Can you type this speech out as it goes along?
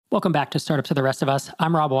Welcome back to Startups for the Rest of Us.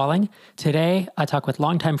 I'm Rob Walling. Today, I talk with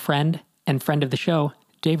longtime friend and friend of the show,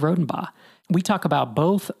 Dave Rodenbaugh. We talk about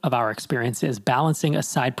both of our experiences balancing a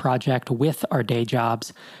side project with our day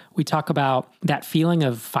jobs. We talk about that feeling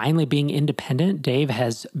of finally being independent. Dave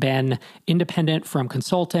has been independent from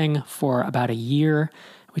consulting for about a year.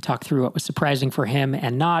 We talk through what was surprising for him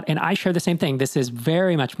and not. And I share the same thing. This is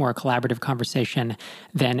very much more a collaborative conversation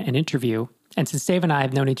than an interview. And since Dave and I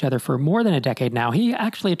have known each other for more than a decade now, he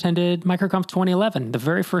actually attended MicroConf 2011, the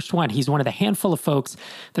very first one. He's one of the handful of folks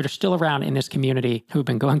that are still around in this community who've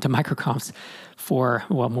been going to MicroConfs for,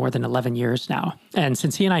 more than 11 years now. And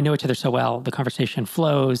since he and I know each other so well, the conversation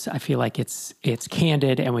flows. I feel like it's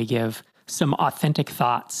candid, and we give some authentic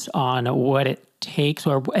thoughts on what it takes,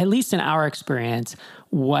 or at least in our experience,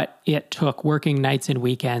 what it took working nights and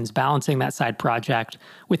weekends, balancing that side project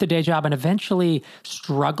with a day job, and eventually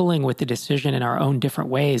struggling with the decision in our own different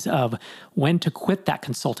ways of when to quit that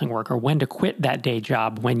consulting work or when to quit that day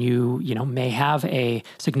job when you may have a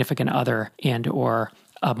significant other and or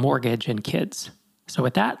a mortgage and kids. So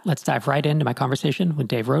with that, let's dive right into my conversation with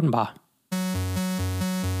Dave Rodenbaugh.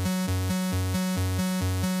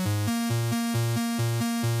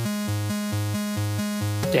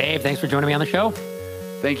 Dave, thanks for joining me on the show.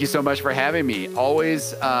 Thank you so much for having me.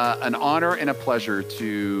 Always an honor and a pleasure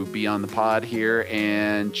to be on the pod here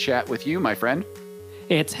and chat with you, my friend.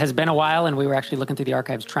 It has been a while, and we were actually looking through the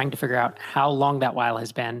archives trying to figure out how long that while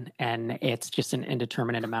has been, and it's just an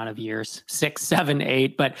indeterminate amount of years, 6, 7,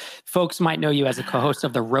 8. But folks might know you as a co-host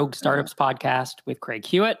of the Rogue Startups podcast with Craig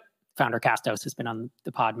Hewitt. Founder Castos has been on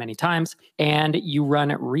the pod many times. And you run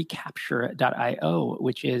Recapture.io,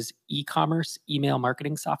 which is e-commerce email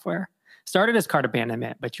marketing software. Started as cart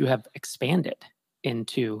abandonment, but you have expanded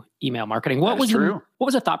into email marketing. What was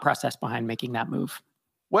the thought process behind making that move?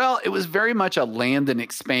 Well, it was very much a land and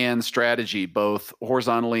expand strategy, both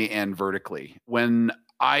horizontally and vertically. When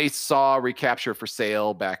I saw Recapture for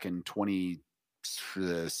sale back in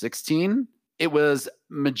 2016, it was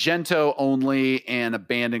Magento only and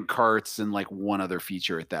abandoned carts and like one other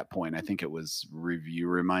feature at that point. I think it was review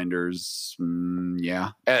reminders. And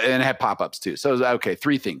it had pop-ups too. So it was, okay,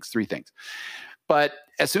 three things. But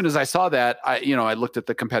as soon as I saw that, I looked at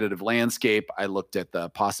the competitive landscape. I looked at the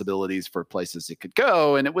possibilities for places it could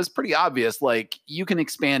go. And it was pretty obvious, like you can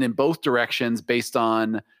expand in both directions based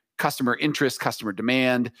on customer interest, customer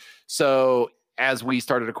demand. So as we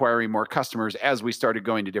started acquiring more customers, as we started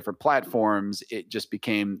going to different platforms, it just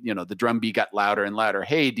became, the drumbeat got louder and louder.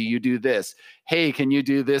 Hey, do you do this? Hey, can you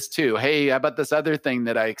do this too? Hey, how about this other thing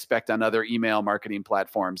that I expect on other email marketing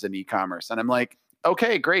platforms and e-commerce? And I'm like,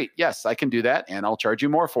 okay, great. Yes, I can do that. And I'll charge you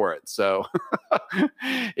more for it. So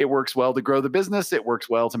it works well to grow the business. It works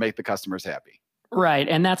well to make the customers happy. Right.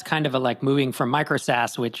 And that's kind of a moving from micro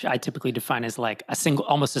SaaS, which I typically define as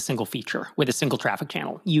almost a single feature with a single traffic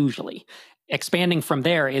channel, usually. Expanding from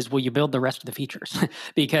there is, will you build the rest of the features?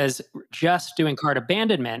 Because just doing cart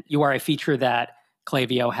abandonment, you are a feature that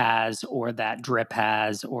Klaviyo has, or that Drip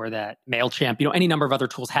has, or that MailChimp, any number of other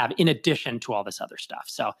tools have, in addition to all this other stuff.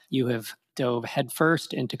 So you have dove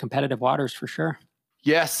headfirst into competitive waters for sure.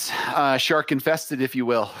 Yes, shark infested, if you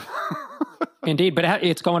will. Indeed, but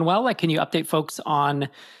it's going well. Can you update folks on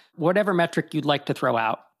whatever metric you'd like to throw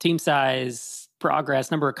out? Team size,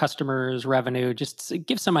 progress, number of customers, revenue, just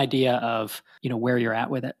give some idea of, where you're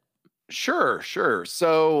at with it. Sure.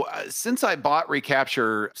 So since I bought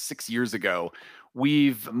Recapture 6 years ago,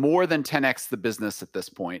 we've more than 10x the business at this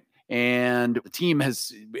point. And the team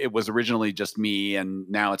it was originally just me, and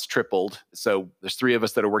now it's tripled. So there's 3 of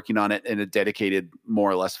us that are working on it in a dedicated,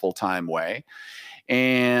 more or less full-time way.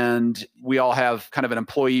 And we all have kind of an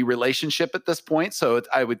employee relationship at this point. So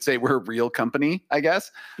I would say we're a real company, I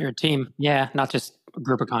guess. You're a team. Yeah, not just a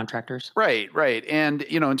group of contractors. Right. And,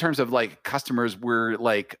 in terms of customers, we're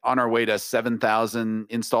on our way to 7,000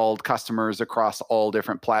 installed customers across all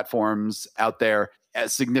different platforms out there. A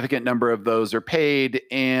significant number of those are paid.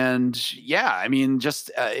 And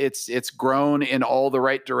it's grown in all the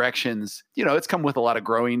right directions. It's come with a lot of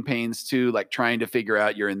growing pains too, like trying to figure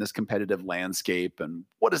out you're in this competitive landscape. And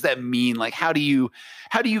what does that mean? How do you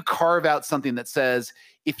carve out something that says,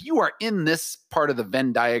 if you are in this part of the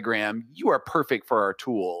Venn diagram, you are perfect for our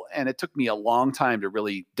tool? And it took me a long time to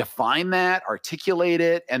really define that, articulate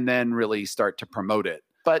it, and then really start to promote it.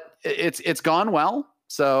 But it's gone well.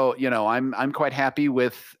 So, I'm quite happy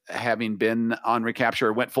with having been on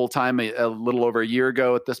Recapture. Went full-time a little over a year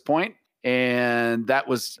ago at this point. And that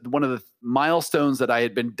was one of the milestones that I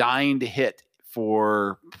had been dying to hit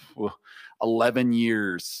for 11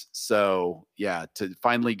 years. So, yeah, to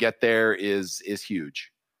finally get there is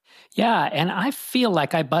huge. Yeah, and I feel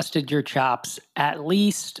like I busted your chops at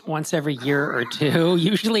least once every year or two,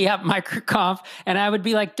 usually at MicroConf. And I would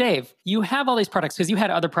be like, Dave, you have all these products because you had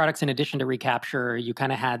other products in addition to Recapture. You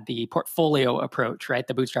kind of had the portfolio approach, right?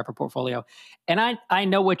 The bootstrapper portfolio. And I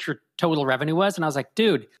know what your total revenue was. And I was like,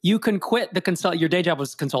 dude, you can quit the consult. Your day job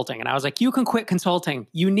was consulting. And I was like, you can quit consulting.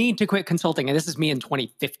 You need to quit consulting. And this is me in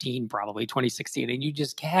 2015, probably 2016. And you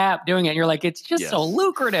just kept doing it. And you're like, it's just so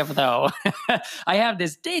lucrative though. I have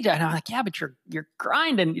this day job. And I'm like, yeah, but you're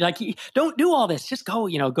grinding. Like, don't do all this. Just go,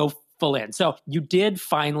 go full in. So you did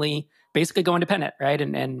finally basically go independent, right?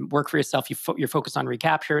 And work for yourself. You're focused on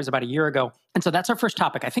Recapture. It was about a year ago. And so that's our first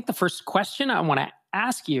topic. I think the first question I want to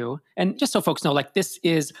ask you, and just so folks know, like this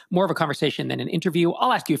is more of a conversation than an interview.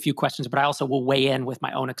 I'll ask you a few questions, but I also will weigh in with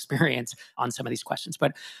my own experience on some of these questions.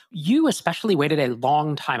 But you especially waited a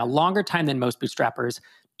long time, a longer time than most bootstrappers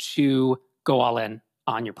to go all in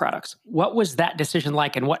on your products. What was that decision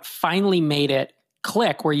like? And what finally made it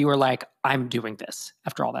click where you were like, I'm doing this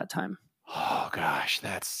after all that time? Oh gosh,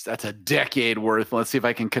 that's a decade worth. Let's see if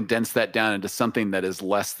I can condense that down into something that is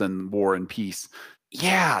less than War and Peace.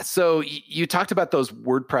 Yeah, so you talked about those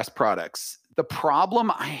WordPress products. The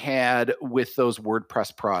problem I had with those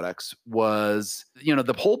WordPress products was,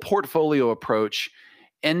 the whole portfolio approach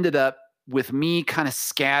ended up with me kind of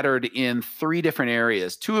scattered in 3 different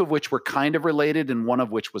areas, 2 of which were kind of related and 1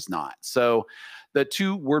 of which was not. So the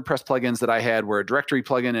 2 WordPress plugins that I had were a directory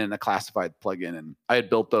plugin and a classified plugin. And I had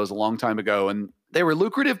built those a long time ago and they were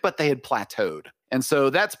lucrative, but they had plateaued. And so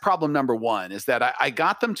that's problem number 1 is that I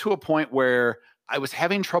got them to a point where I was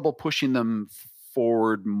having trouble pushing them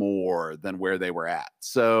forward more than where they were at.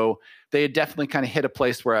 So they had definitely kind of hit a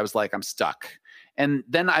place where I was like, I'm stuck. And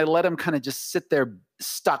then I let them kind of just sit there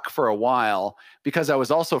stuck for a while because I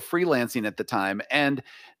was also freelancing at the time. And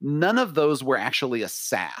none of those were actually a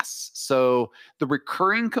SaaS. So the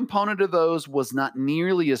recurring component of those was not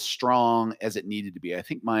nearly as strong as it needed to be. I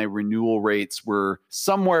think my renewal rates were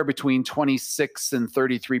somewhere between 26 and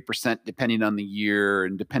 33%, depending on the year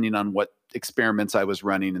and depending on what experiments I was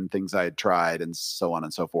running and things I had tried and so on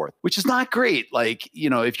and so forth, which is not great. Like,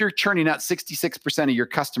 if you're churning out 66% of your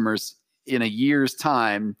customers in a year's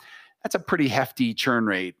time, that's a pretty hefty churn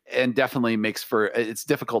rate and definitely it's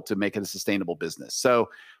difficult to make it a sustainable business. So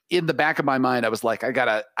in the back of my mind, I was like, I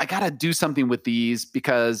gotta do something with these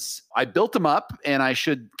because I built them up and I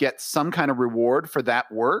should get some kind of reward for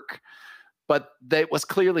that work, but that was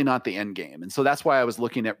clearly not the end game. And so that's why I was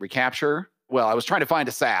looking at Recapture. Well, I was trying to find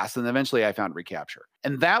a SaaS and eventually I found Recapture.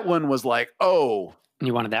 And that one was like, oh,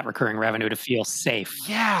 you wanted that recurring revenue to feel safe.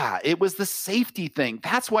 Yeah, it was the safety thing.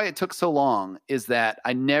 That's why it took so long, is that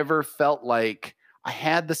I never felt like I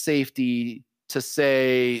had the safety to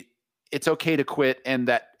say it's okay to quit and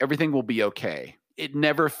that everything will be okay. It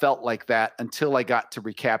never felt like that until I got to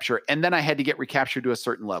Recapture. And then I had to get Recapture to a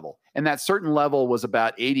certain level. And that certain level was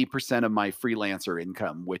about 80% of my freelancer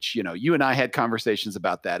income, which, you and I had conversations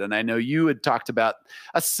about that. And I know you had talked about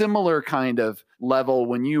a similar kind of level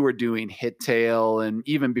when you were doing HitTail and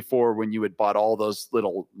even before when you had bought all those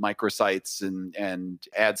little microsites and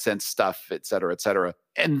AdSense stuff, et cetera, et cetera.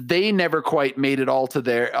 And they never quite made it all to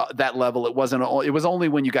that level. It was only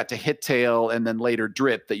when you got to HitTail and then later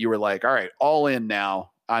Drip that you were like, all right, all in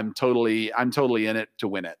now. I'm totally in it to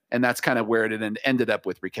win it. And that's kind of where it ended up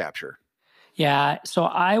with Recapture. Yeah. So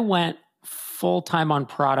I went full-time on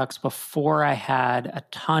products before I had a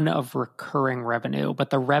ton of recurring revenue.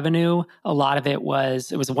 But the revenue, a lot of it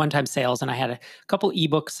was one-time sales. And I had a couple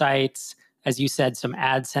ebook sites, as you said, some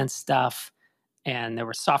AdSense stuff. And there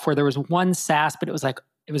was software. There was one SaaS, but it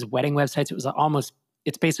was wedding websites.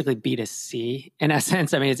 It's basically B2C in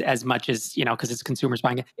essence. I mean, it's as much as, because it's consumers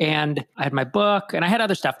buying it. And I had my book and I had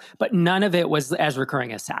other stuff, but none of it was as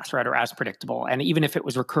recurring as SaaS, right? Or as predictable. And even if it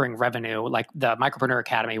was recurring revenue, like the Micropreneur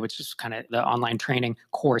Academy, which is kind of the online training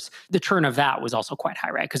course, the churn of that was also quite high,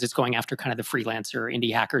 right? Because it's going after kind of the freelancer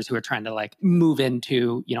indie hackers who are trying to move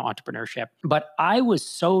into, entrepreneurship. But I was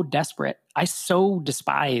so desperate. I so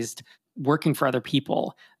despised working for other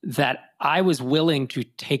people that I was willing to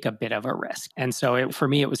take a bit of a risk. And so for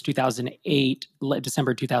me, it was 2008,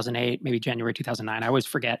 December 2008, maybe January 2009. I always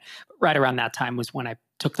forget. Right around that time was when I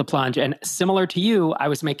took the plunge. And similar to you, I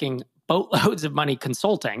was making boatloads of money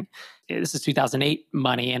consulting. This is 2008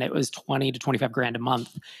 money, and it was 20 to 25 grand a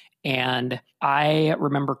month. And I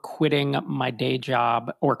remember quitting my day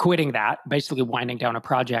job, or quitting that, basically winding down a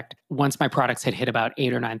project once my products had hit about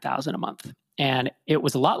 8,000 or 9,000 a month. And it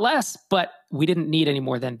was a lot less, but we didn't need any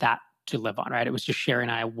more than that to live on, right? It was just Sherry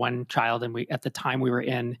and I, one child. And at the time we were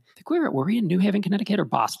in, were we in New Haven, Connecticut or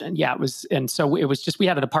Boston? Yeah, it was. And so it was just, we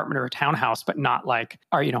had an apartment or a townhouse, but not like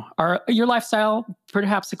your lifestyle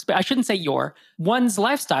perhaps expand. I shouldn't say one's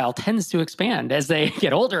lifestyle tends to expand as they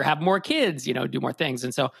get older, have more kids, do more things.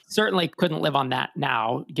 And so certainly couldn't live on that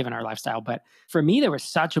now, given our lifestyle. But for me, there was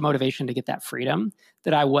such a motivation to get that freedom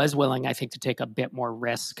that I was willing, I think, to take a bit more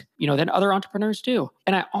risk, than other entrepreneurs do.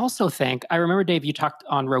 And I also think, I remember, Dave, you talked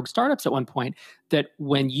on Rogue Startups at one point, that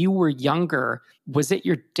when you were younger, was it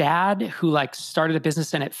your dad who started a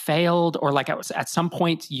business and it failed? Or at some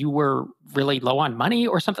point you were really low on money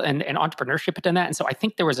or something, and entrepreneurship had done that. And so I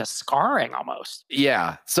think there was a scarring almost.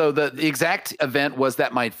 Yeah. So the exact event was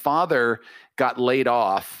that my father got laid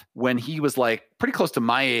off when he was pretty close to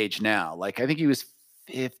my age now. I think he was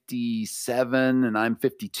 57 and I'm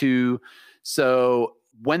 52. So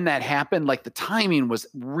when that happened, the timing was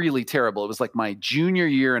really terrible. It was my junior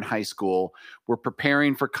year in high school. We're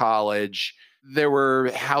preparing for college. There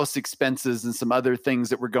were house expenses and some other things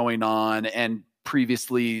that were going on. And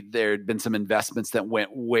previously there had been some investments that went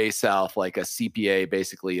way south, like a CPA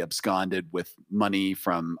basically absconded with money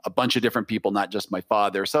from a bunch of different people, not just my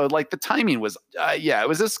father. So the timing was, it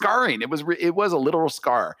was a scarring. It was a literal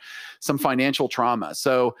scar, some financial trauma.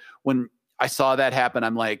 So when I saw that happen,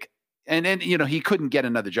 I'm and he couldn't get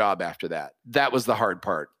another job after that. That was the hard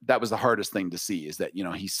part. That was the hardest thing to see, is that,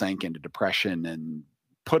 he sank into depression and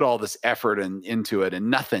put all this effort into it,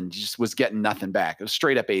 and just was getting nothing back. It was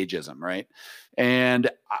straight up ageism, right? And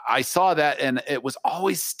I saw that, and it was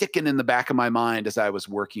always sticking in the back of my mind as I was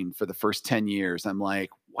working for the first 10 years. I'm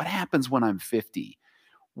like, what happens when I'm 50?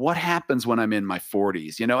 What happens when I'm in my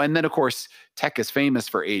 40s? And then of course, tech is famous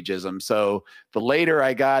for ageism. So the later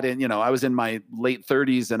I got in, I was in my late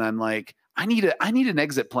 30s, and I'm like, I need an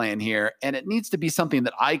exit plan here, and it needs to be something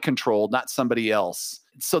that I control, not somebody else.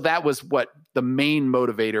 So that was what the main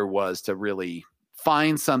motivator was, to really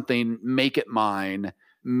find something, make it mine,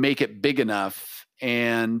 make it big enough,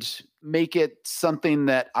 and make it something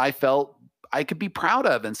that I felt I could be proud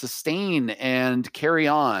of and sustain and carry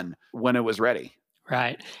on when it was ready.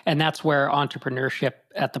 Right. And that's where entrepreneurship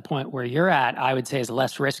at the point where you're at, I would say, is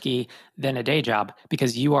less risky than a day job,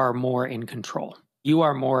 because you are more in control. You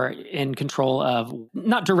are more in control of,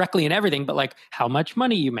 not directly in everything, but how much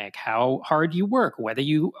money you make, how hard you work, whether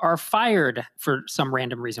you are fired for some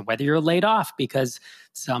random reason, whether you're laid off because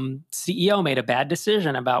some CEO made a bad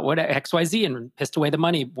decision about what XYZ and pissed away the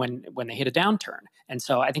money when they hit a downturn. And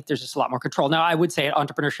so I think there's just a lot more control. Now, I would say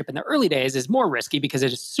entrepreneurship in the early days is more risky because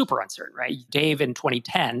it is super uncertain, right? Dave in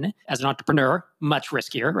 2010 as an entrepreneur, much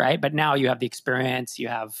riskier, right? But now you have the experience, you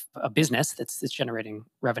have a business that's generating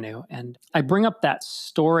revenue. And I bring up that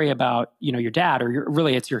story about, your dad, or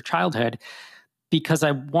really it's your childhood, because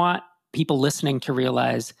I want people listening to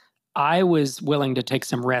realize I was willing to take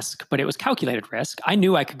some risk, but it was calculated risk. I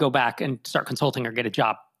knew I could go back and start consulting or get a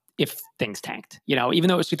job if things tanked. Even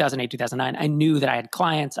though it was 2008, 2009, I knew that I had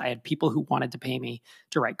clients, I had people who wanted to pay me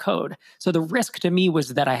to write code. So the risk to me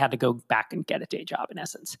was that I had to go back and get a day job, in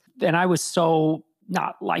essence. And I was so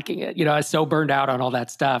not liking it. I was so burned out on all that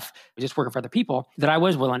stuff, just working for other people, that I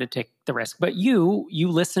was willing to take the risk. But you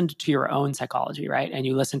listened to your own psychology, right? And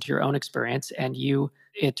you listened to your own experience, and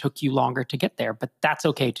it took you longer to get there, but that's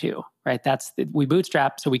okay too, right? We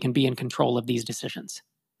bootstrap so we can be in control of these decisions.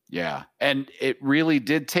 Yeah. And it really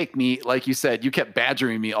did take me, like you said, you kept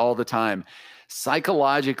badgering me all the time.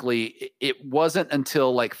 Psychologically, it wasn't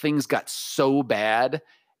until things got so bad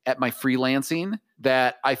at my freelancing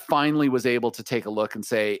that I finally was able to take a look and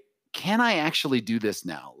say, can I actually do this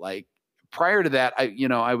now? Prior to that,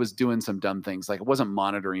 I was doing some dumb things. I wasn't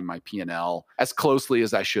monitoring my P&L as closely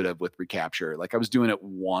as I should have with Recapture. I was doing it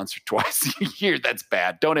once or twice a year. That's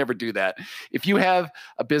bad. Don't ever do that. If you have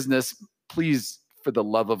a business, please, for the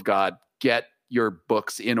love of God, get your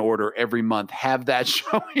books in order every month. Have that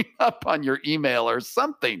showing up on your email or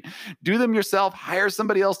something. Do them yourself. Hire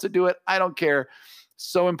somebody else to do it. I don't care.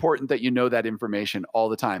 So important that you know that information all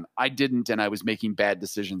the time. I didn't, and I was making bad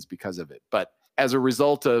decisions because of it. But as a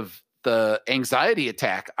result of the anxiety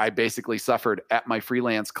attack I basically suffered at my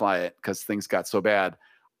freelance client because things got so bad,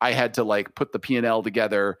 I had to put the P&L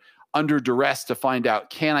together under duress to find out,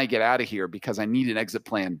 can I get out of here? Because I need an exit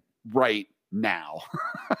plan right now.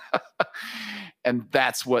 And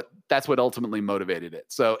that's what ultimately motivated it.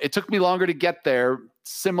 So it took me longer to get there.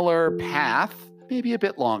 Similar path, maybe a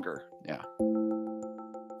bit longer. Yeah.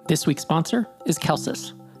 This week's sponsor is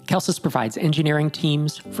Kelsys. Kelsys provides engineering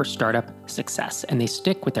teams for startup success, and they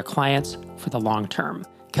stick with their clients for the long term.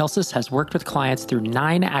 Kelsys has worked with clients through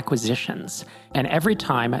 9 acquisitions, and every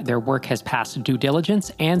time their work has passed due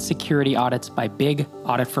diligence and security audits by big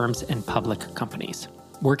audit firms and public companies.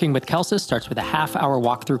 Working with Kelsys starts with a half-hour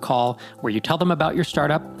walkthrough call where you tell them about your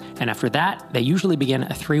startup, and after that, they usually begin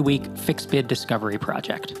a 3-week fixed bid discovery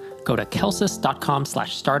project. Go to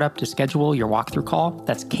kelsus.com/startup to schedule your walkthrough call.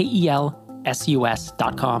 That's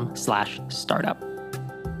KELSUS.com/startup.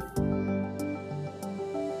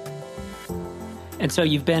 And so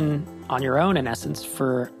you've been on your own, in essence,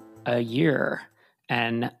 for a year.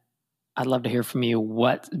 And I'd love to hear from you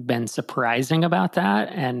what's been surprising about that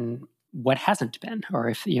and what hasn't been, or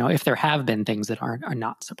if there have been things that are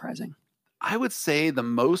not surprising. I would say the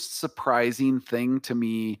most surprising thing to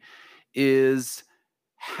me is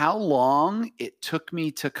how long it took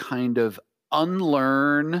me to kind of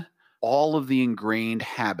unlearn all of the ingrained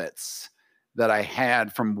habits that I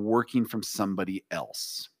had from working from somebody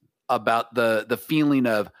else. About the feeling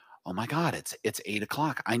of, oh my God, it's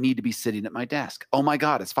 8:00. I need to be sitting at my desk. Oh my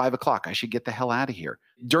God, it's 5:00. I should get the hell out of here.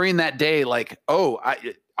 During that day, like,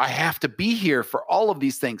 I have to be here for all of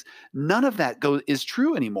these things. None of that is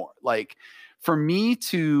true anymore. Like, for me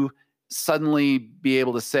to suddenly be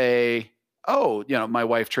able to say, oh, my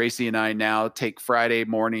wife Tracy and I now take Friday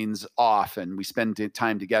mornings off and we spend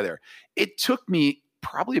time together. It took me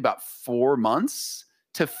probably about 4 months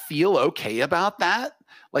to feel okay about that.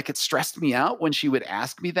 Like, it stressed me out when she would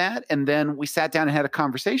ask me that. And then we sat down and had a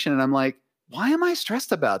conversation and I'm like, why am I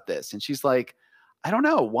stressed about this? And she's like, I don't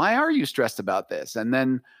know. Why are you stressed about this? And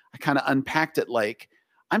then I kind of unpacked it like,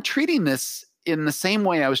 I'm treating this in the same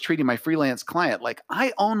way I was treating my freelance client. Like,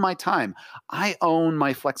 I own my time. I own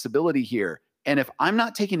my flexibility here. And if I'm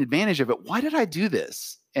not taking advantage of it, why did I do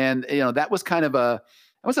this? And, that was that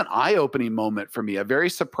was an eye-opening moment for me, a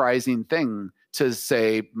very surprising thing to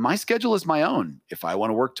say, my schedule is my own. If I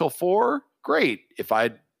want to work till 4, great. If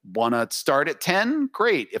I want to start at 10,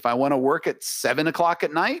 great. If I want to work at 7:00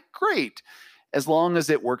 at night, great. As long as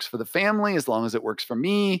it works for the family, as long as it works for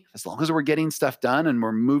me, as long as we're getting stuff done and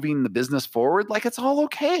we're moving the business forward, like, it's all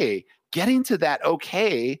okay. Getting to that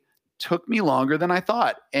okay took me longer than I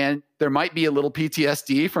thought. And there might be a little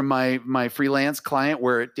PTSD from my freelance client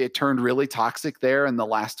where it turned really toxic there in the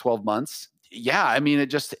last 12 months. Yeah, I mean,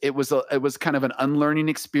 it was kind of an unlearning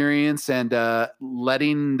experience and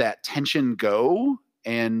letting that tension go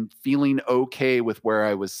and feeling okay with where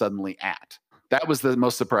I was suddenly at. That was the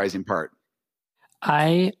most surprising part.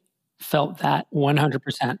 I felt that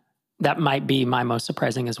 100%. That might be my most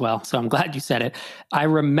surprising as well. So I'm glad you said it. I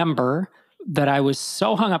remember that I was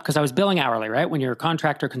so hung up because I was billing hourly, right? When you're a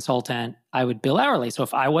contractor consultant, I would bill hourly. So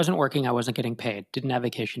if I wasn't working, I wasn't getting paid. Didn't have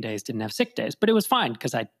vacation days, didn't have sick days. But it was fine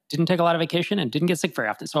because I didn't take a lot of vacation and didn't get sick very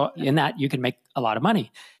often. So in that, you can make a lot of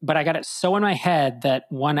money. But I got it so in my head that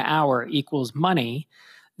 1 hour equals money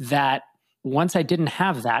that once I didn't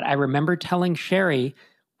have that, I remember telling Sherry,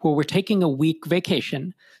 well, we're taking a week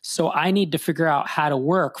vacation, so I need to figure out how to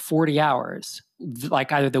work 40 hours,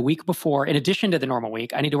 like either the week before, in addition to the normal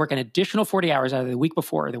week. I need to work an additional 40 hours either the week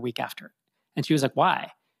before or the week after. And she was like,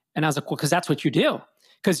 why? And I was like, well, because that's what you do.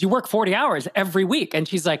 Because you work 40 hours every week. And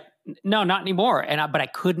she's like, no, not anymore. But I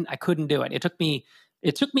couldn't do it. It took me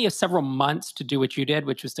several months to do what you did,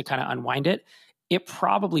 which was to kind of unwind it. It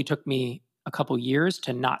probably took me a couple years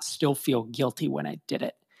to not still feel guilty when I did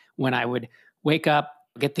it. When I would wake up,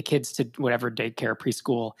 get the kids to whatever daycare,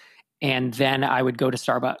 preschool, and then I would go to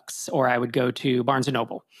Starbucks or I would go to Barnes &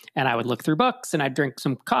 Noble and I would look through books and I'd drink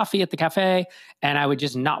some coffee at the cafe and I would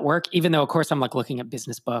just not work, even though, of course, I'm like looking at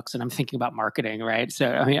business books and I'm thinking about marketing, right?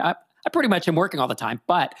 So, I mean, I pretty much am working all the time,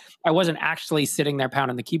 but I wasn't actually sitting there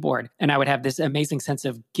pounding the keyboard. And I would have this amazing sense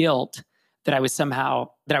of guilt that I was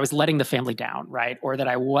letting the family down, right? Or that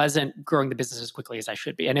I wasn't growing the business as quickly as I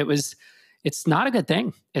should be. And it's not a good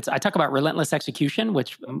thing. I talk about relentless execution,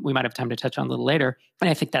 which we might have time to touch on a little later. And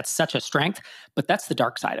I think that's such a strength, but that's the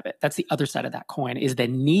dark side of it. That's the other side of that coin, is the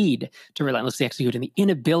need to relentlessly execute and the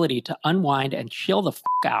inability to unwind and chill the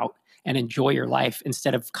out and enjoy your life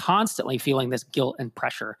instead of constantly feeling this guilt and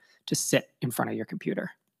pressure to sit in front of your computer.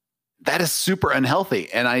 That is super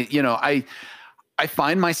unhealthy. And I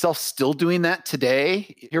find myself still doing that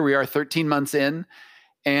today. Here we are 13 months in,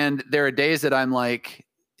 and there are days that I'm like,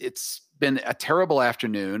 it's been a terrible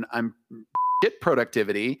afternoon. I'm shit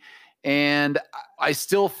productivity and I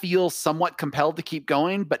still feel somewhat compelled to keep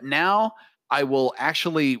going. But now I will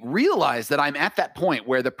actually realize that I'm at that point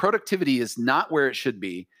where the productivity is not where it should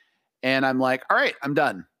be. And I'm like, all right, I'm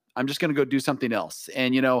done. I'm just going to go do something else.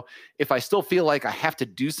 And, if I still feel like I have to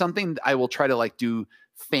do something, I will try to do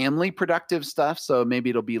family productive stuff. So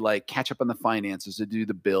maybe it'll be like catch up on the finances or do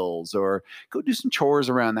the bills or go do some chores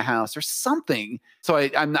around the house or something. So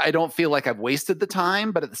I don't feel like I've wasted the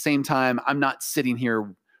time, but at the same time, I'm not sitting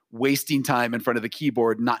here wasting time in front of the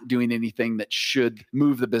keyboard, not doing anything that should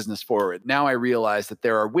move the business forward. Now I realize that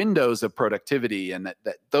there are windows of productivity and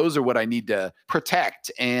that those are what I need to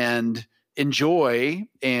protect and enjoy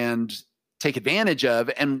and take advantage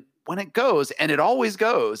of. And when it goes, and it always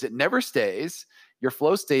goes, it never stays, your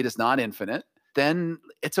flow state is not infinite, then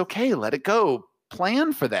it's okay. Let it go.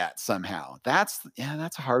 Plan for that somehow. That's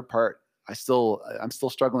a hard part. I'm still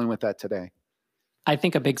struggling with that today. I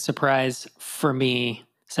think a big surprise for me,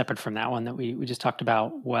 separate from that one that we just talked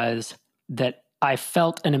about, was that I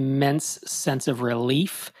felt an immense sense of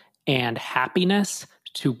relief and happiness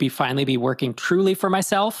to finally be working truly for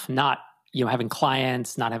myself, not, having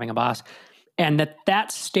clients, not having a boss, and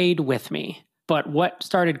that stayed with me. But what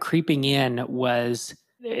started creeping in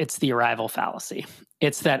it's the arrival fallacy.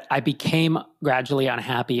 It's that I became gradually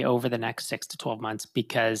unhappy over the next 6 to 12 months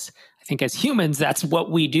because I think as humans, that's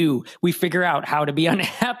what we do. We figure out how to be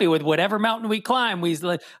unhappy with whatever mountain we climb. We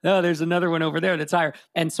like, oh, there's another one over there that's higher.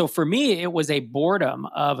 And so for me, it was a boredom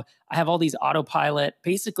of, I have all these autopilot,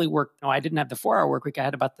 basically work. I didn't have the 4-hour work week. I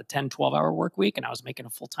had about the 10, 12-hour work week, and I was making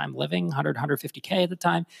a full-time living, 100, 150K at the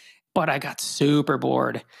time. But I got super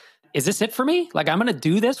bored. Is this it for me? Like, I'm going to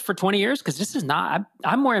do this for 20 years? Because this is not,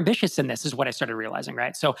 I'm more ambitious than this, is what I started realizing,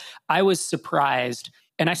 right? So I was surprised,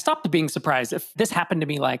 and I stopped being surprised. If this happened to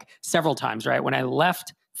me like several times, right? When I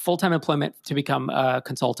left full-time employment to become a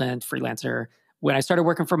consultant, freelancer, when I started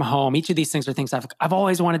working from home, each of these things are things I've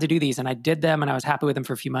always wanted to do these, and I did them, and I was happy with them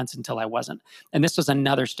for a few months until I wasn't. And this was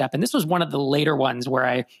another step. And this was one of the later ones where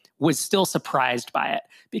I was still surprised by it,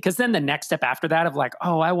 because then the next step after that of like,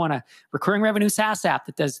 oh, I want a recurring revenue SaaS app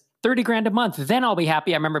that does 30 grand a month, then I'll be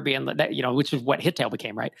happy. I remember being that, which is what HitTail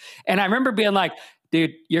became, right? And I remember being like,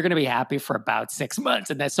 dude, you're going to be happy for about 6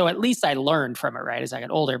 months. And so at least I learned from it, right, as I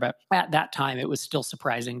got older. But at that time, it was still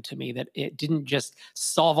surprising to me that it didn't just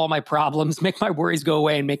solve all my problems, make my worries go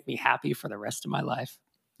away, and make me happy for the rest of my life.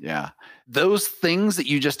 Yeah. Those things that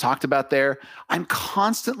you just talked about there, I'm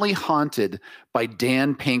constantly haunted by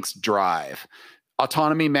Dan Pink's drive,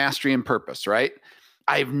 autonomy, mastery, and purpose, right?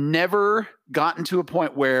 I've never gotten to a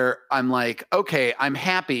point where I'm like, okay, I'm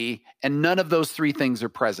happy, and none of those 3 things are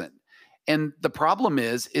present. And the problem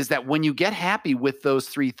is that when you get happy with those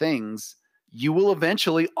 3 things, you will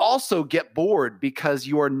eventually also get bored because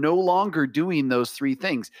you are no longer doing those 3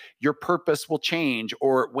 things. Your purpose will change,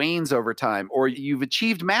 or it wanes over time, or you've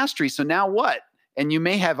achieved mastery. So now what? And you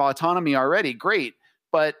may have autonomy already. Great.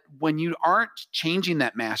 But when you aren't changing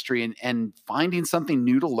that mastery and finding something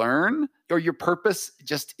new to learn, or your purpose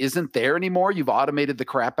just isn't there anymore, you've automated the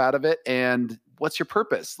crap out of it. And what's your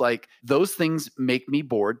purpose? Like, those things make me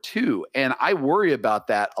bored too. And I worry about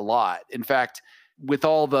that a lot. In fact, with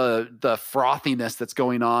all the frothiness that's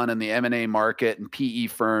going on in the M&A market and PE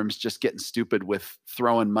firms just getting stupid with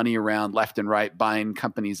throwing money around left and right, buying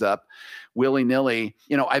companies up willy-nilly,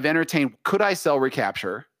 I've entertained, could I sell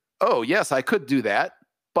Recapture? Oh, yes, I could do that.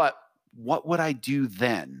 But what would I do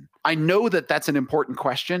then? I know that that's an important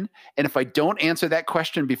question. And if I don't answer that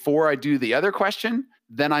question before I do the other question,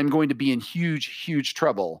 then I'm going to be in huge, huge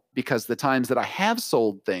trouble, because the times that I have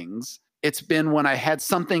sold things, it's been when I had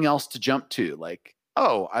something else to jump to. Like,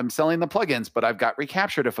 oh, I'm selling the plugins, but I've got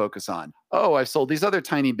Recapture to focus on. Oh, I've sold these other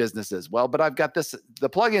tiny businesses. Well, but I've got the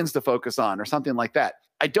plugins to focus on, or something like that.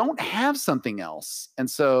 I don't have something else. And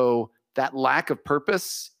so that lack of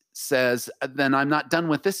purpose says, then I'm not done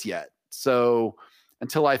with this yet. So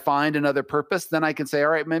until I find another purpose, then I can say, all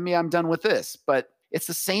right, maybe I'm done with this. But it's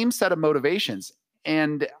the same set of motivations.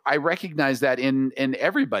 And I recognize that in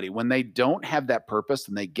everybody, when they don't have that purpose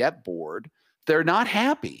and they get bored, they're not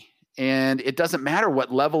happy. And it doesn't matter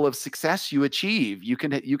what level of success you achieve. You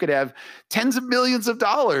could have tens of millions of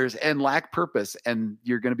dollars and lack purpose, and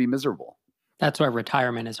you're going to be miserable. That's why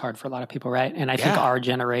retirement is hard for a lot of people, right? And I think our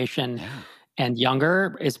generation and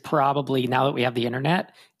younger is probably, now that we have the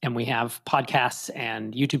internet and we have podcasts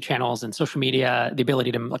and YouTube channels and social media, the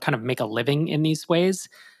ability to kind of make a living in these ways,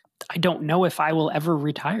 I don't know if I will ever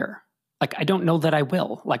retire. Like, I don't know that I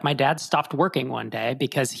will. Like, my dad stopped working one day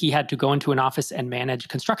because he had to go into an office and manage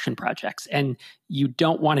construction projects. And you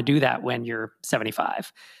don't want to do that when you're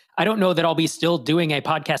 75. I don't know that I'll be still doing a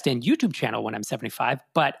podcast and YouTube channel when I'm 75,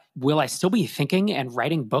 but will I still be thinking and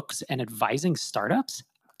writing books and advising startups?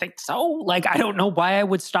 I think so. Like, I don't know why I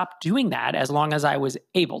would stop doing that as long as I was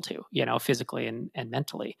able to, physically and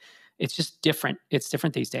mentally. It's just different. It's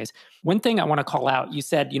different these days. One thing I want to call out, you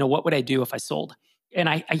said, what would I do if I sold?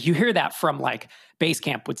 And you hear that from like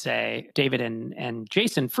Basecamp would say, David and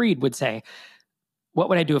Jason Fried would say, what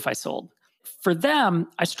would I do if I sold? For them,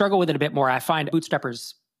 I struggle with it a bit more. I find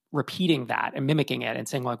bootstrappers repeating that and mimicking it and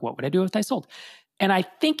saying like, what would I do if I sold? And I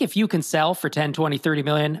think if you can sell for 10, 20, 30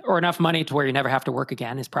 million, or enough money to where you never have to work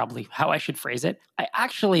again, is probably how I should phrase it. I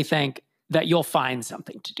actually think that you'll find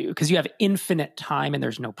something to do because you have infinite time and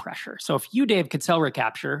there's no pressure. So if you, Dave, could sell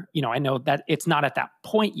Recapture, I know that it's not at that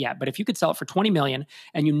point yet, but if you could sell it for 20 million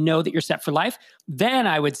and you know that you're set for life, then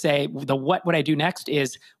I would say what would I do next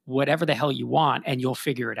is whatever the hell you want and you'll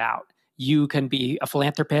figure it out. You can be a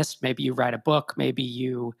philanthropist. Maybe you write a book. Maybe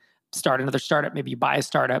you start another startup. Maybe you buy a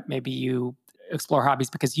startup. Maybe you explore hobbies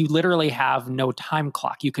because you literally have no time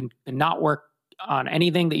clock. You can not work on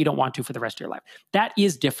anything that you don't want to for the rest of your life. That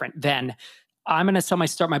is different than I'm going to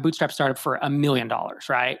sell my bootstrap startup for $1 million,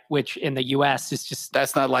 right? Which in the US is just...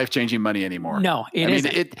 That's not life-changing money anymore. No, it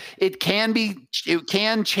isn't. It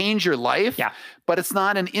can change your life, yeah, but it's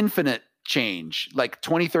not an infinite change, like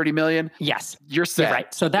 20, 30 million. Yes. You're set. You're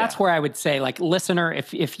right. So that's where I would say, like, listener,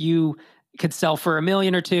 if you could sell for $1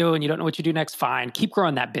 million or $2 million and you don't know what you do next, fine. Keep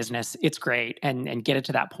growing that business. It's great. And get it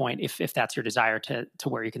to that point if that's your desire to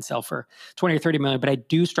where you can sell for 20 or 30 million. But I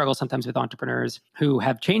do struggle sometimes with entrepreneurs who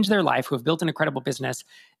have changed their life, who have built an incredible business,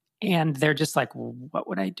 and they're just like, what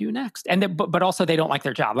would I do next? And but also they don't like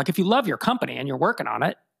their job. Like if you love your company and you're working on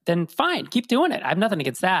it, then fine, keep doing it. I have nothing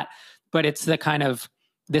against that. But it's the kind of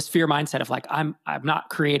this fear mindset of like, I'm not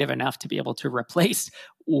creative enough to be able to replace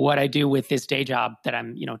what I do with this day job that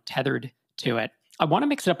I'm, tethered to it. I want to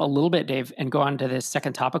mix it up a little bit, Dave, and go on to this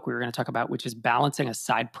second topic we were going to talk about, which is balancing a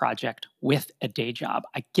side project with a day job.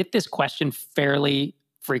 I get this question fairly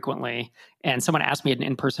frequently, and someone asked me at an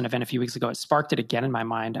in-person event a few weeks ago. It sparked it again in my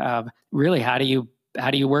mind of really, how do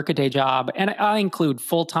you work a day job? And I include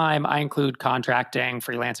full-time, I include contracting,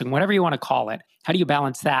 freelancing, whatever you want to call it. How do you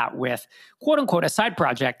balance that with, quote unquote, a side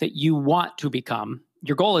project that you want to become?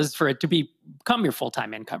 Your goal is for it to become your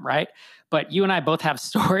full-time income, right? But you and I both have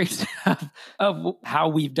stories of how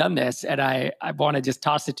we've done this. And I want to just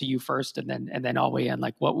toss it to you first and then I'll weigh in.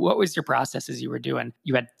 Like, what was your process as you were doing?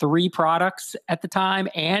 You had 3 products at the time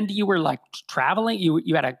and you were like traveling.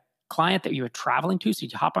 You had a client that you were traveling to. So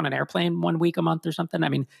you hop on an airplane 1 week a month or something. I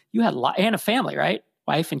mean, you had and a family, right?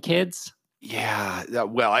 Wife and kids. Yeah.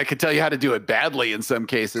 Well, I could tell you how to do it badly in some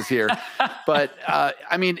cases here, but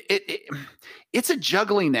I mean, it's a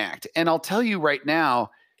juggling act. And I'll tell you right now,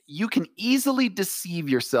 you can easily deceive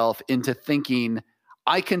yourself into thinking,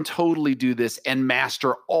 I can totally do this and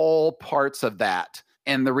master all parts of that.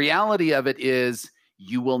 And the reality of it is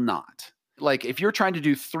you will not. Like if you're trying to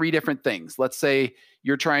do 3 different things, let's say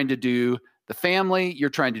you're trying to do the family, you're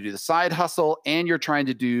trying to do the side hustle, and you're trying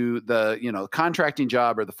to do the, contracting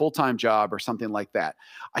job or the full-time job or something like that.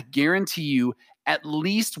 I guarantee you at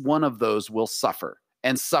least one of those will suffer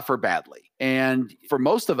and suffer badly. And for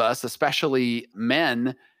most of us, especially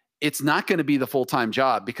men, it's not going to be the full-time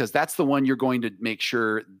job because that's the one you're going to make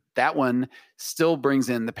sure that one still brings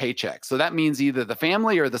in the paycheck. So that means either the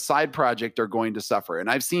family or the side project are going to suffer. And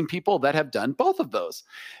I've seen people that have done both of those.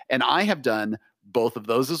 And I have done both of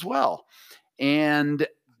those as well. And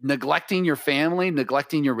neglecting your family,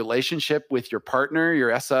 neglecting your relationship with your partner,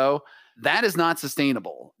 your SO, that is not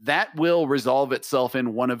sustainable. That will resolve itself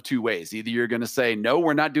in one of 2 ways. Either you're going to say, no,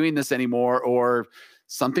 we're not doing this anymore, or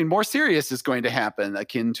something more serious is going to happen,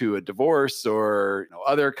 akin to a divorce or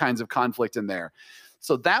other kinds of conflict in there.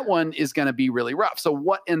 So that one is going to be really rough. So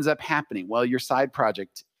what ends up happening? Well, your side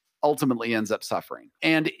project ultimately ends up suffering.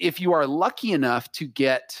 And if you are lucky enough to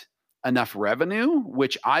get enough revenue,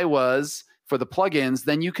 which I was for the plugins,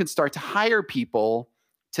 then you can start to hire people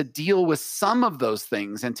to deal with some of those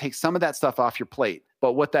things and take some of that stuff off your plate.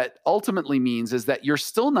 But what that ultimately means is that you're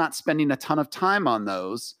still not spending a ton of time on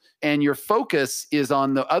those, and your focus is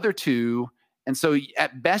on the other 2. And so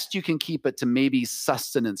at best you can keep it to maybe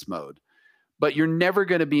sustenance mode, but you're never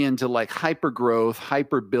going to be into like hyper growth,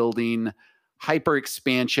 hyper building, hyper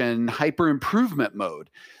expansion, hyper improvement mode.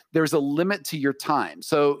 There's a limit to your time.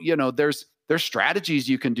 So, there's strategies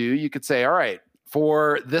you can do. You could say, all right,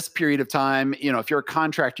 for this period of time, if you're a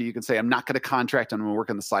contractor, you can say, I'm not going to contract, I'm going to work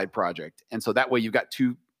on the side project. And so that way you've got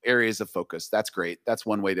 2 areas of focus. That's great. That's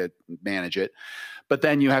one way to manage it. But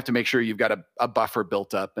then you have to make sure you've got a buffer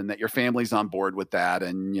built up and that your family's on board with that.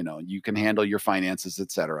 And, you can handle your finances,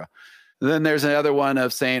 et cetera. Then there's another one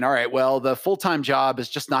of saying, all right, well, the full-time job is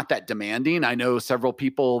just not that demanding. I know several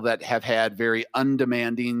people that have had very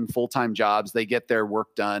undemanding full-time jobs. They get their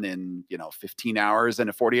work done in, 15 hours in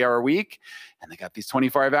a 40-hour week, and they got these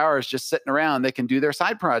 25 hours just sitting around. They can do their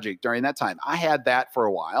side project during that time. I had that for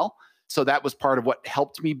a while. So that was part of what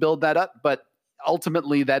helped me build that up. But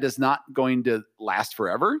ultimately, that is not going to last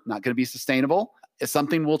forever, not going to be sustainable.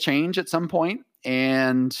 Something will change at some point,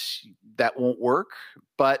 and that won't work.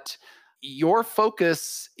 But your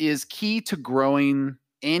focus is key to growing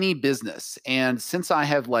any business. And since I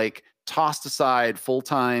have tossed aside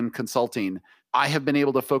full-time consulting I have been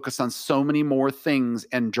able to focus on so many more things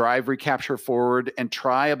and drive Recapture forward and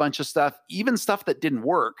try a bunch of stuff, even stuff that didn't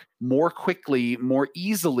work, more quickly, more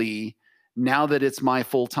easily, now that it's my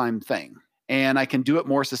full-time thing. And I can do it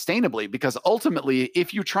more sustainably, because ultimately,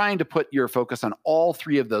 if you're trying to put your focus on all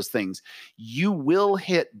three of those things, you will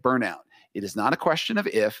hit burnout. It is not a question of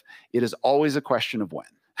if, it is always a question of when.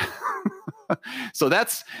 So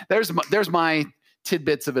there's my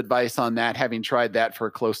tidbits of advice on that, having tried that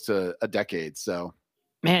for close to a decade. So,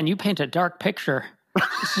 man, you paint a dark picture.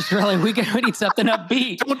 This is really, we need something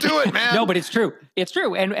upbeat. Don't do it, man. No, but it's true. It's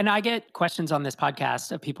true. And I get questions on this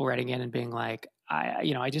podcast of people writing in and being like,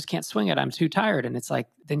 I just can't swing it. I'm too tired. And it's like,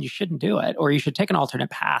 then you shouldn't do it. Or you should take an alternate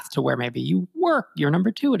path to where maybe you work, you're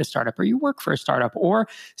number two at a startup, or you work for a startup, or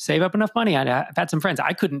save up enough money. I've had some friends,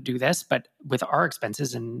 I couldn't do this, but with our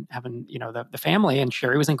expenses and having, the family, and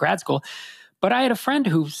Sherry was in grad school. But I had a friend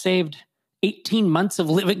who saved 18 months of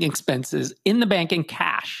living expenses in the bank in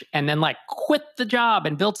cash, and then quit the job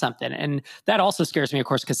and built something. And that also scares me, of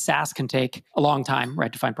course, because SaaS can take a long time,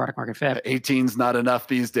 right, to find product market fit. 18's not enough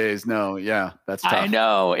these days. No, yeah, that's tough. I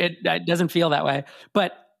know it doesn't feel that way.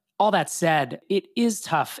 But all that said, it is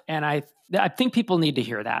tough. And I think people need to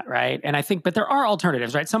hear that, right? And but there are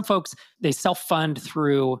alternatives, right? Some folks, they self-fund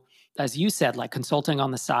through, as you said, consulting on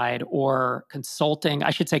the side, or consulting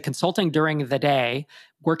during the day,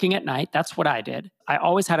 working at night. That's what I did. I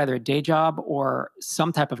always had either a day job or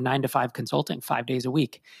some type of 9-to-5 consulting 5 days a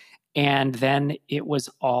week. And then it was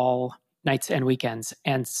all nights and weekends.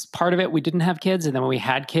 And part of it, we didn't have kids. And then when we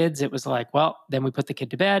had kids, it was then we put the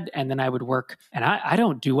kid to bed, and then I would work. And I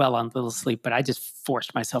don't do well on little sleep, but I just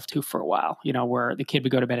forced myself to for a while, where the kid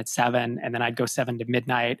would go to bed at 7, and then I'd go 7 to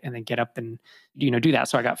midnight and then get up and, do that.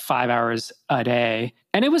 So I got 5 hours a day,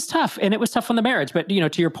 and it was tough. And it was tough on the marriage. But,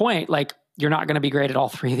 to your point, you're not going to be great at all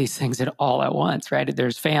three of these things at all at once, right?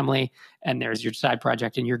 There's family and there's your side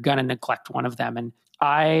project, and you're going to neglect one of them. And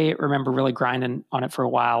I remember really grinding on it for a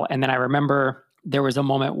while. And then I remember there was a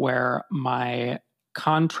moment where my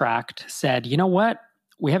contract said, you know what?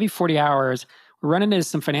 We have you 40 hours. We're running into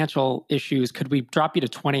some financial issues. Could we drop you to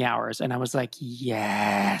 20 hours? And I was like,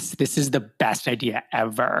 yes, this is the best idea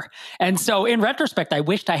ever. And so in retrospect, I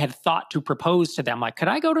wished I had thought to propose to them, could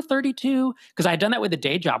I go to 32? Because I had done that with a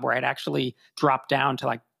day job where I'd actually dropped down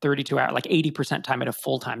to 32 hours, 80% time at a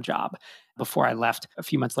full-time job before I left a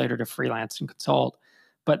few months later to freelance and consult.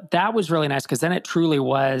 But that was really nice, because then it truly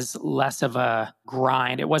was less of a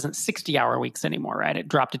grind. It wasn't 60-hour weeks anymore, right? It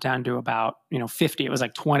dropped it down to about 50. It was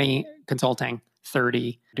 20 consulting,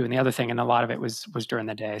 30 doing the other thing, and a lot of it was during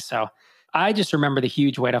the day. So I just remember the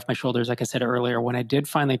huge weight off my shoulders. Like I said earlier, when I did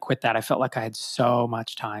finally quit that, I felt like I had so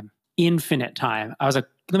much time, infinite time. I was like,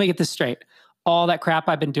 let me get this straight. All that crap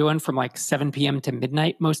I've been doing from 7 p.m. to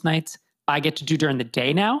midnight most nights, I get to do during the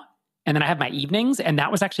day now. And then I have my evenings, and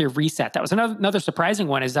that was actually a reset. That was another surprising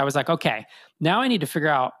one, is I was like, okay, now I need to figure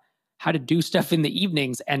out how to do stuff in the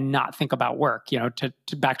evenings and not think about work, to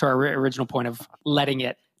back to our original point of letting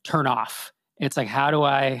it turn off. It's how do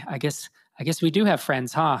I guess we do have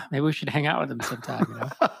friends, huh? Maybe we should hang out with them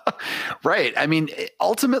sometime, Right. I mean,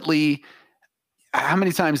 ultimately, how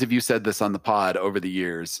many times have you said this on the pod over the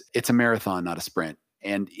years? It's a marathon, not a sprint.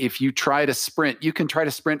 And if you try to sprint, you can try to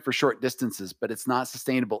sprint for short distances, but it's not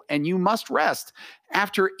sustainable. And you must rest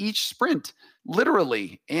after each sprint,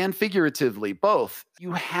 literally and figuratively, both.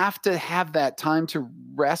 You have to have that time to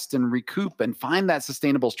rest and recoup and find that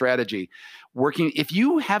sustainable strategy. If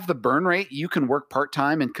you have the burn rate, you can work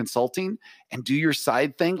part-time in consulting and do your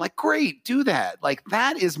side thing. Great, do that.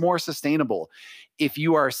 That is more sustainable. If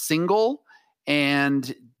you are single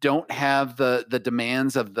and don't have the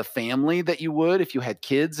demands of the family that you would if you had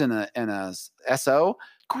kids and a SO,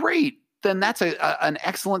 great. Then that's an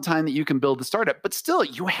excellent time that you can build the startup. But still,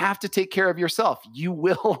 you have to take care of yourself. You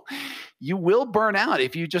will burn out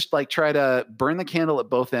if you just try to burn the candle at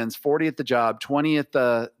both ends, 40 at the job, 20 at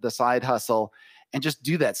the side hustle, and just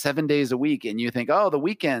do that 7 days a week. And you think, oh, the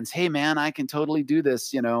weekends, hey man, I can totally do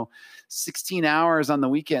this, 16 hours on the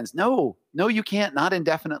weekends. No, you can't, not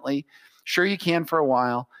indefinitely. Sure, you can for a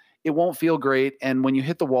while. It won't feel great. And when you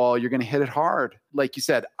hit the wall, you're going to hit it hard. Like you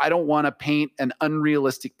said, I don't want to paint an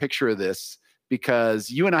unrealistic picture of this,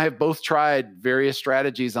 because you and I have both tried various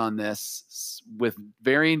strategies on this with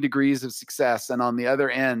varying degrees of success. And on the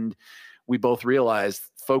other end, we both realized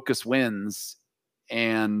focus wins,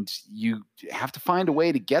 and you have to find a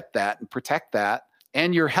way to get that and protect that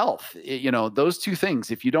and your health. Those two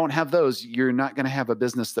things, if you don't have those, you're not going to have a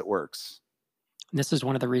business that works. This is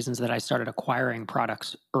one of the reasons that I started acquiring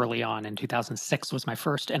products early on. In 2006 was my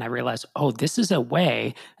first, and I realized, this is a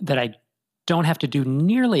way that I don't have to do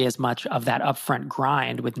nearly as much of that upfront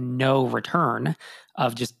grind with no return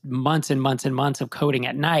of just months and months and months of coding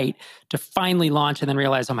at night to finally launch and then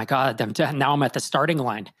realize, oh my God, now I'm at the starting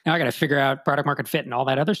line. Now I got to figure out product market fit and all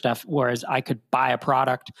that other stuff. Whereas I could buy a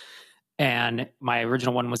product, and my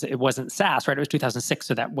original one it wasn't SaaS, right? It was 2006,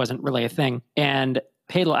 so that wasn't really a thing. And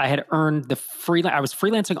I had earned I was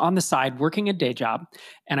freelancing on the side, working a day job,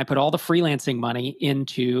 and I put all the freelancing money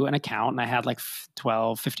into an account, and I had like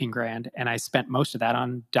 12, 15 grand, and I spent most of that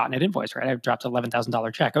on .NET Invoice, right? I dropped an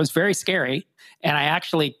 $11,000 check. It was very scary, and I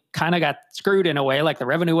actually kind of got screwed in a way. Like the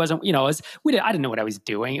revenue wasn't, I didn't know what I was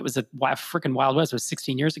doing. It was a freaking Wild West. It was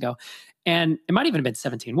 16 years ago. And it might even have been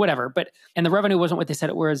 17, whatever. And the revenue wasn't what they said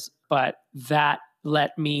it was, but that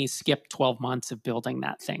let me skip 12 months of building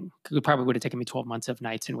that thing. It probably would have taken me 12 months of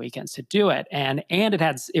nights and weekends to do it. And it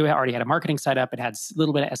already had a marketing site up. It had a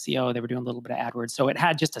little bit of SEO. They were doing a little bit of AdWords. So it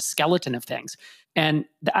had just a skeleton of things. And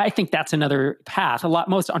I think that's another path.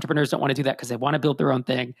 Most entrepreneurs don't want to do that because they want to build their own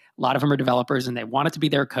thing. A lot of them are developers and they want it to be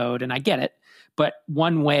their code. And I get it. But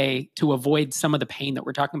one way to avoid some of the pain that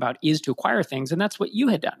we're talking about is to acquire things. And that's what you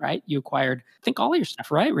had done, right? You acquired, I think, all of your stuff,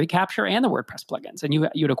 right? Recapture and the WordPress plugins. And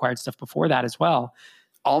you'd acquired stuff before that as well.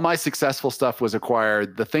 All my successful stuff was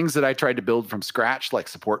acquired. The things that I tried to build from scratch, like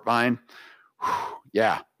SupportVine,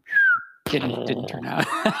 yeah. Didn't turn out.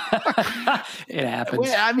 It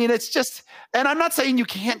happens. I mean, it's just, and I'm not saying you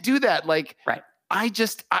can't do that. Like, right.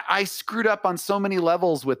 I screwed up on so many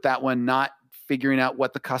levels with that one, not figuring out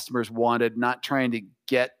what the customers wanted, not trying to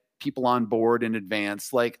get people on board in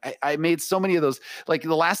advance. Like I made so many of those, like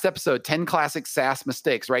the last episode, 10 classic SaaS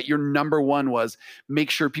mistakes, right? Your number one was make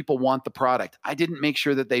sure people want the product. I didn't make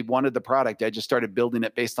sure that they wanted the product. I just started building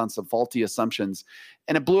it based on some faulty assumptions,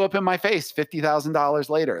 and it blew up in my face $50,000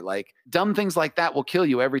 later. Like dumb things like that will kill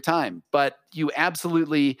you every time, but you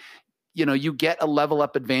absolutely, you get a level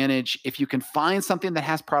up advantage if you can find something that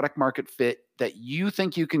has product market fit, that you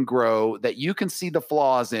think you can grow, that you can see the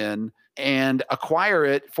flaws in, and acquire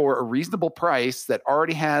it for a reasonable price that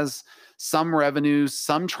already has some revenue,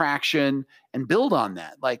 some traction, and build on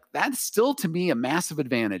that. Like that's still, to me, a massive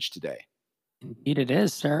advantage today. Indeed it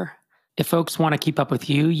is, sir. If folks want to keep up with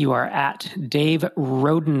you, you are at Dave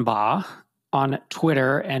Rodenbaugh on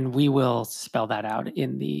Twitter, and we will spell that out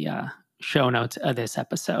in the show notes of this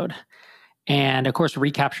episode. And of course,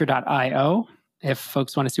 recapture.io, if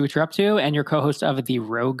folks want to see what you're up to, and you're co-host of the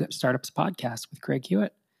Rogue Startups podcast with Craig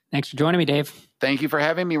Hewitt. Thanks for joining me, Dave. Thank you for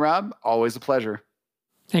having me, Rob. Always a pleasure.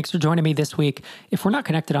 Thanks for joining me this week. If we're not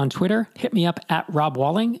connected on Twitter, hit me up at Rob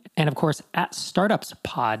Walling, and of course at Startups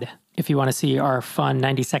Pod if you want to see our fun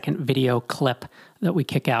 90-second video clip that we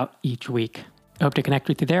kick out each week. I hope to connect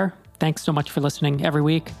with you there. Thanks so much for listening every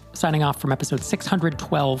week. Signing off from episode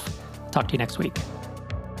 612. Talk to you next week.